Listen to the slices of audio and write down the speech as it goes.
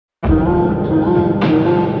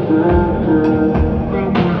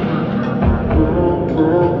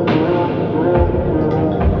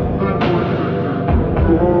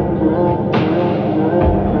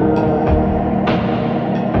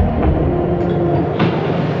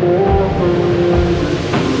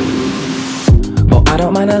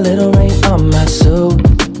mind a little rain on my suit.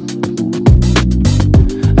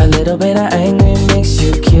 A little bit of anger makes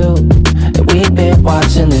you cute. And we've been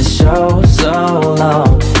watching this show so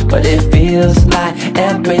long, but it feels like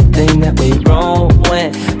everything that we wrote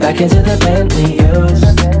went back into the pen we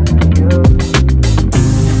used.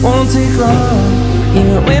 Won't take long,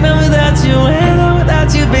 even when I'm without you, when I'm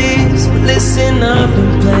without you, babe. So listen up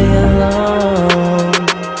and play along.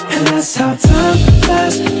 And that's how time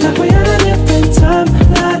flies, like we're on a different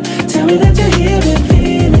timeline. Tell me that you're here and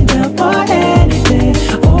feeling down for anything.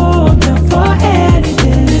 Oh, I'm down for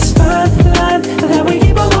anything. This fine line that we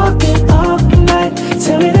keep on walking all night.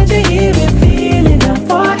 Tell me that you're here and feeling down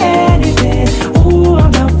for anything. Oh,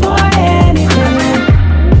 I'm down for anything.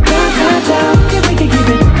 Down, down, down, yeah, we can keep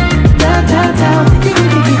it. Down, down, down, yeah, we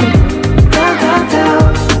can keep it. Down, down, down.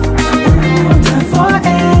 Oh, I'm down for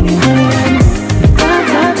anything. Down,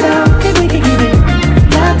 down, down, yeah, we can keep it.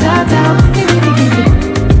 Down, down, down, yeah, we can keep it.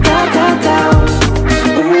 Down, down, down.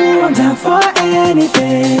 Oh, I'm down for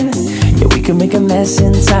anything. Yeah, we can make a mess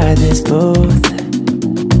inside this booth.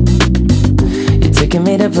 You're taking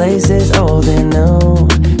me to places old and new,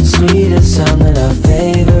 sweeter song than our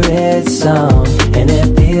favorite song. And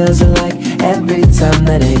it feels like every time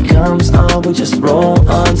that it comes on, we just roll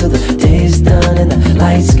on till the day's done and the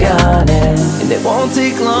lights gone. And it won't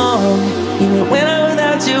take long, even when I'm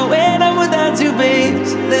without you, when I'm without you, babe.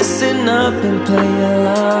 So listen up and play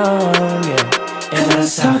along, yeah. And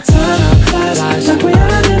that's how time flies, like we're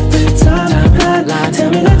on a different timeline. Tell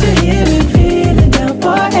me that you're here and feeling down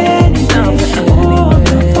for anything. Oh, I'm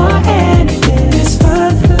down for anything. It's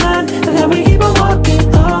fine line that we keep on walking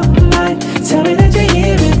all night. Tell me that you're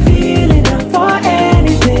here and feeling down for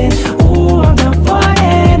anything. Oh, I'm down for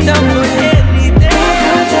anything. Down,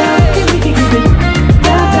 down, down, yeah, we can keep it.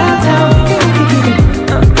 Down, down, down, yeah, we can keep it.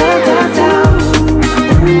 Down, down, down.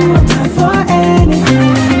 Oh, I'm down for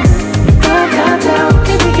anything.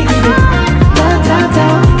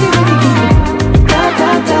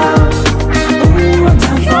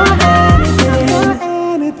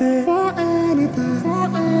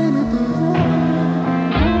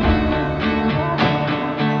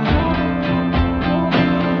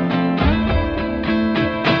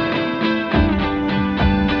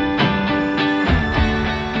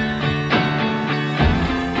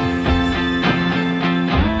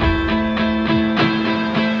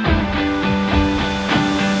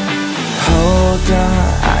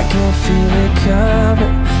 I can feel it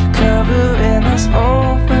covering us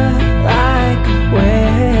over like a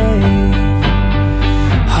wave.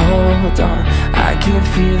 Hold on, I can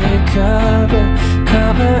feel it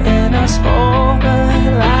covering us over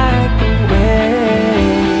like a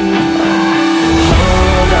wave.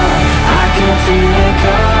 Hold on, I can feel it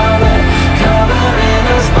covering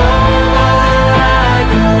us over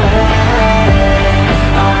like a wave.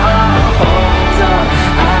 Hold on,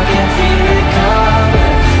 I can feel it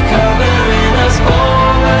covering us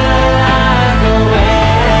over like a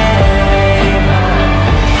wave.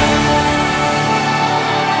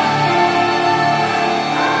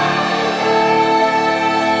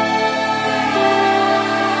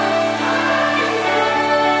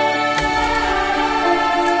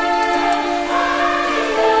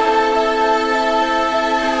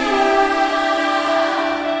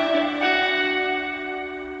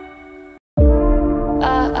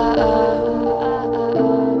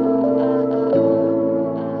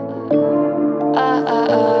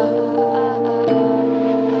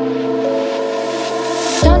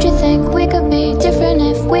 Don't you think we could be different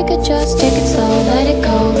if we could just take it slow, let it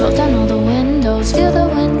go, roll down all the windows, feel the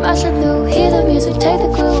wind rushing through, hear the music, take the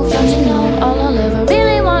groove. Don't you know all I'll ever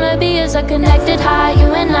really wanna be is a connected high,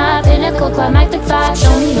 you and I, pinnacle climactic vibe.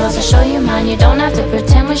 Show me yours, I'll show you mine, you don't have to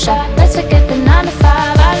pretend we're shy. Let's forget the 9 to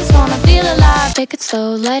 5, I just wanna feel alive. Take it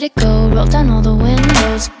slow, let it go, roll down all the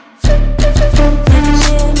windows.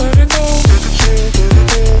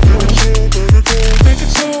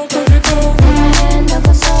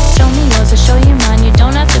 Show me yours, I'll show you mine, you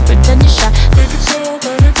don't have to pretend you're shy. Take it slow,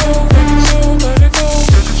 let it go, take it slow, let it go,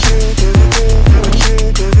 take it slow, let it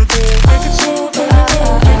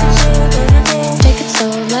go, take it slow, take it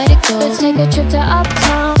slow, let it go. Let's take a trip to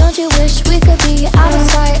uptown. Don't you wish we could be out of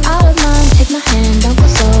sight, out of mind? Take my hand, don't go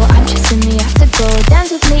slow, I'm chasing the afterglow.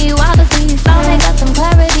 Dance with me while the we finally got some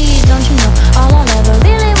clarity. Don't you know all I'll ever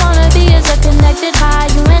really wanna be is a connected high,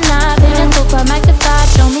 you and I, pinnacle climactic vibe.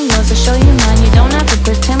 Show me yours, I'll show you mine, you don't have to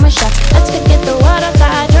pretend we're shy. Let's forget the world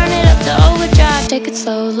outside, turn it up to overdrive. Take it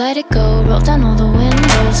slow, let it go, roll down all the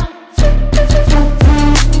windows.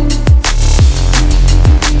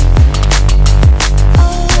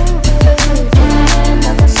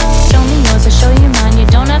 Show me yours, I'll show you mine, you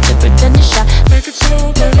don't have to pretend you're shy. Make it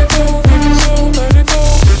slow.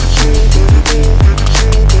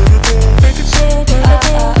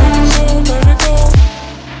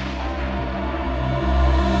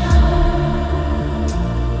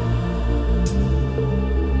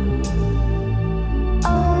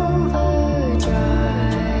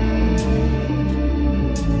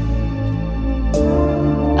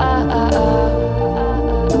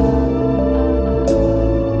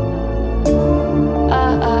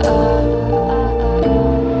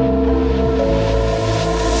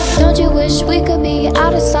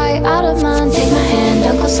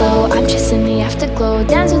 to glow.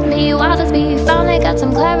 Dance with me while the beat finally got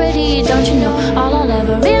some clarity. Don't you know, all I'll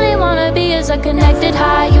ever really wanna be is a connected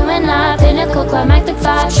high. You and I, pinnacle, climactic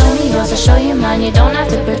vibe. Show me yours, I'll show you mine. You don't have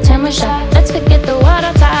to pretend we're shy. Let's forget the world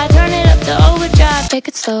outside, turn it up to overdrive. Take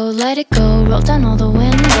it slow, let it go, roll down all the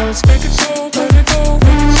windows. Take it slow, let it go,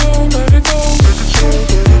 let it slow, let it go. Take it slow,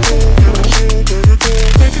 let it go,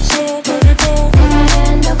 take it slow, let it go. Take my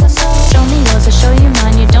hand up and slow. Show me yours, I'll show you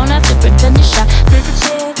mine. You don't have to pretend you're shy. Take it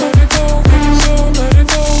slow, let it go, let it slow, let it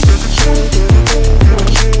go. Take it slow, let it go,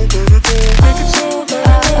 let it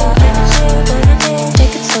slow, let it go.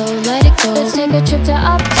 Take it slow, let it go, take it slow, let it go. Let's take a trip to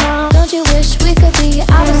uptown. Don't you wish we could be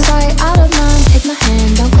out of sight, out of mind? Take my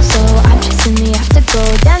hand, don't go slow. I'm chasing the afterglow.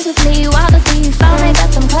 Dance with me while the beat finally got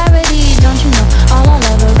some clarity. Don't you know, all I'll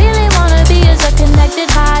ever really wanna be is a connected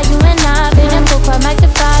high. You and I, pinnacle,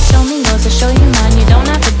 climactic vibe. Show me yours, I'll show you mine. You don't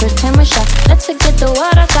have to pretend we're shy. Let's forget the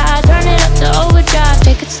world outside, turn it up to overdrive.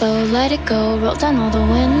 Take it slow, let it go, roll down all the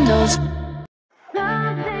windows.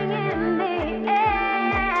 Something in the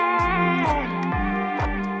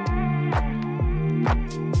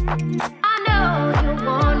air.